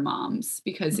for moms,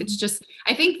 because it's just,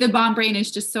 I think the mom brain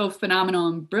is just so phenomenal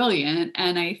and brilliant.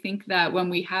 And I think that when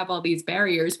we have all these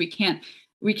barriers, we can't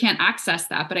access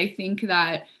that. But I think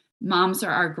that moms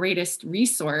are our greatest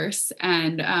resource,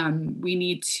 and we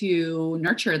need to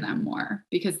nurture them more,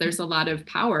 because there's a lot of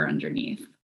power underneath.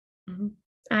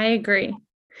 I agree.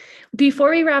 Before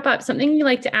we wrap up, something we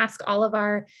like to ask all of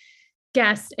our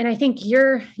guests, and I think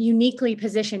you're uniquely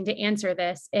positioned to answer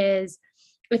this, is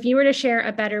if you were to share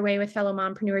a better way with fellow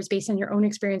mompreneurs based on your own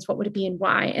experience, what would it be and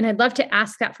why? And I'd love to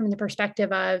ask that from the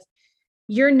perspective of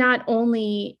you're not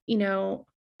only,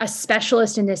 a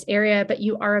specialist in this area, but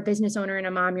you are a business owner and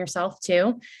a mom yourself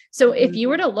too. So if you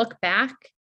were to look back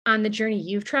on the journey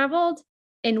you've traveled,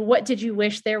 and what did you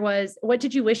wish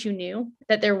you knew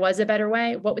that there was a better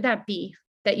way? What would that be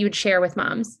that you would share with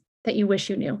moms that you wish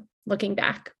you knew looking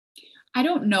back? I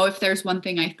don't know if there's one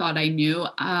thing I thought I knew.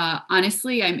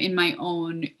 Honestly, I'm in my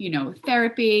own,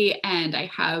 therapy, and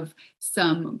I have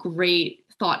some great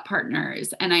thought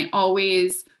partners, and I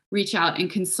always reach out and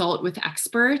consult with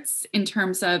experts in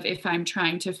terms of if I'm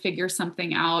trying to figure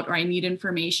something out or I need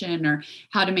information or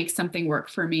how to make something work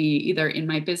for me, either in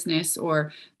my business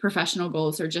or professional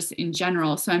goals or just in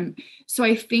general. So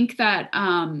I think that,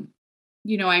 I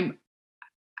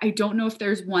don't know if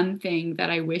there's one thing that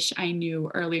I wish I knew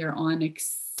earlier on,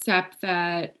 except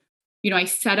that, I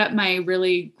set up my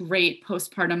really great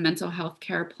postpartum mental health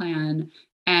care plan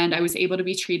and I was able to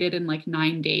be treated in like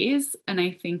 9 days. And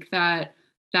I think that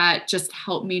just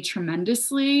helped me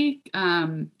tremendously.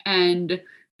 And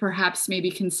perhaps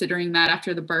maybe considering that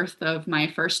after the birth of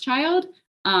my first child,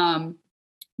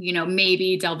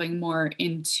 maybe delving more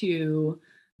into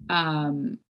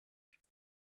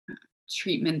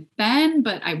treatment then,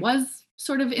 but I was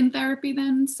sort of in therapy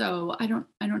then. So I don't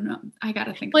know. I got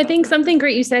to think. Well, I think something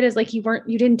great you said is like, you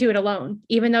didn't do it alone,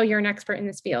 even though you're an expert in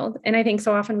this field. And I think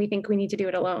so often we think we need to do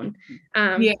it alone.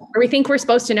 Or we think we're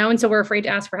supposed to know. And so we're afraid to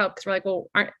ask for help because we're like,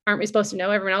 well, aren't we supposed to know?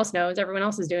 Everyone else knows, everyone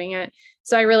else is doing it.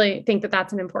 So I really think that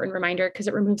that's an important reminder because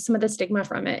it removes some of the stigma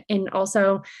from it. And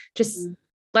also just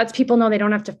lets people know they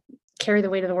don't have to carry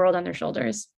the weight of the world on their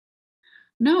shoulders.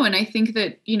 No. And I think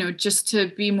that, just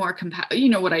to be more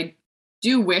what I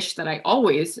do wish that I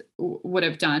always would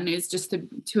have done is just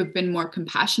to have been more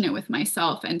compassionate with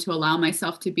myself and to allow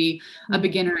myself to be a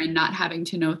beginner and not having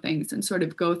to know things and sort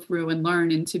of go through and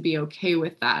learn and to be okay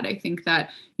with that. I think that,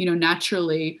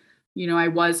 naturally, I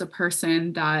was a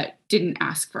person that didn't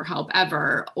ask for help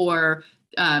ever or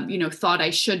thought I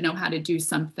should know how to do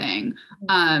something.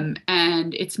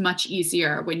 And it's much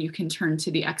easier when you can turn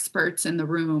to the experts in the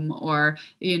room or,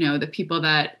 the people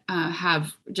that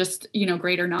have just,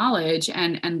 greater knowledge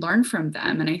and learn from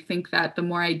them. And I think that the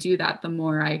more I do that, the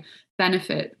more I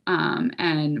benefit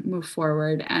and move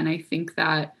forward. And I think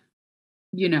that,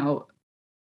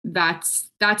 that's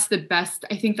the best.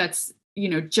 I think that's,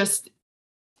 just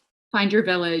find your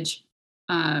village,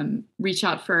 reach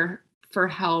out for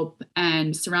help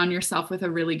and surround yourself with a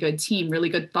really good team, really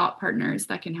good thought partners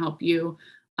that can help you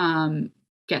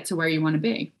get to where you want to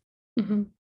be. Mm-hmm.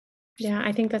 Yeah,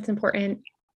 I think that's important.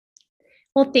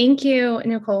 Well, thank you,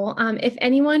 Nicole. If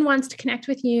anyone wants to connect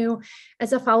with you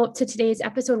as a follow-up to today's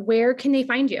episode, where can they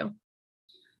find you?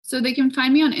 So they can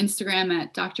find me on Instagram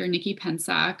at Dr. Nikki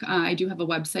Pensak. I do have a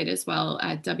website as well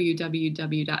at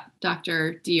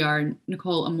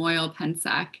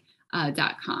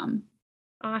www.drnicoleamoyalpensak.com.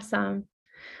 Awesome.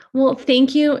 Well,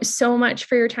 thank you so much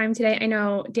for your time today. I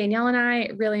know Danielle and I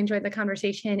really enjoyed the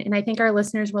conversation, and I think our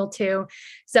listeners will too.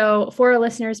 So for our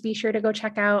listeners, be sure to go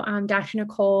check out Dr.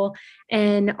 Nicole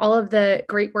and all of the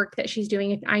great work that she's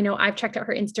doing. I know I've checked out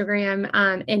her Instagram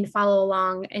and follow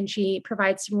along, and she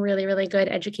provides some really, really good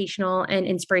educational and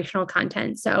inspirational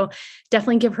content. So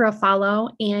definitely give her a follow,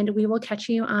 and we will catch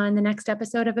you on the next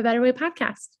episode of A Better Way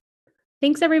podcast.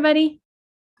 Thanks, everybody.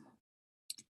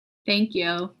 Thank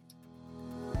you.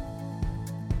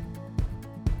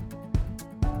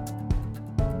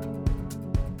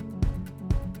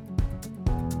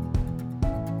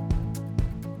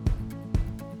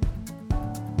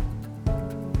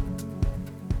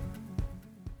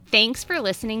 Thanks for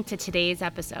listening to today's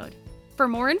episode. For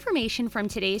more information from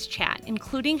today's chat,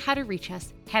 including how to reach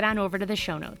us, head on over to the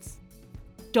show notes.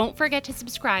 Don't forget to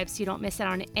subscribe so you don't miss out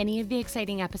on any of the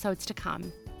exciting episodes to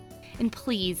come. And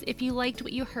please, if you liked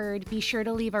what you heard, be sure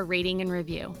to leave a rating and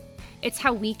review. It's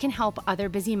how we can help other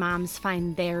busy moms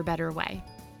find their better way.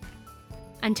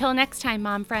 Until next time,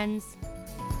 mom friends.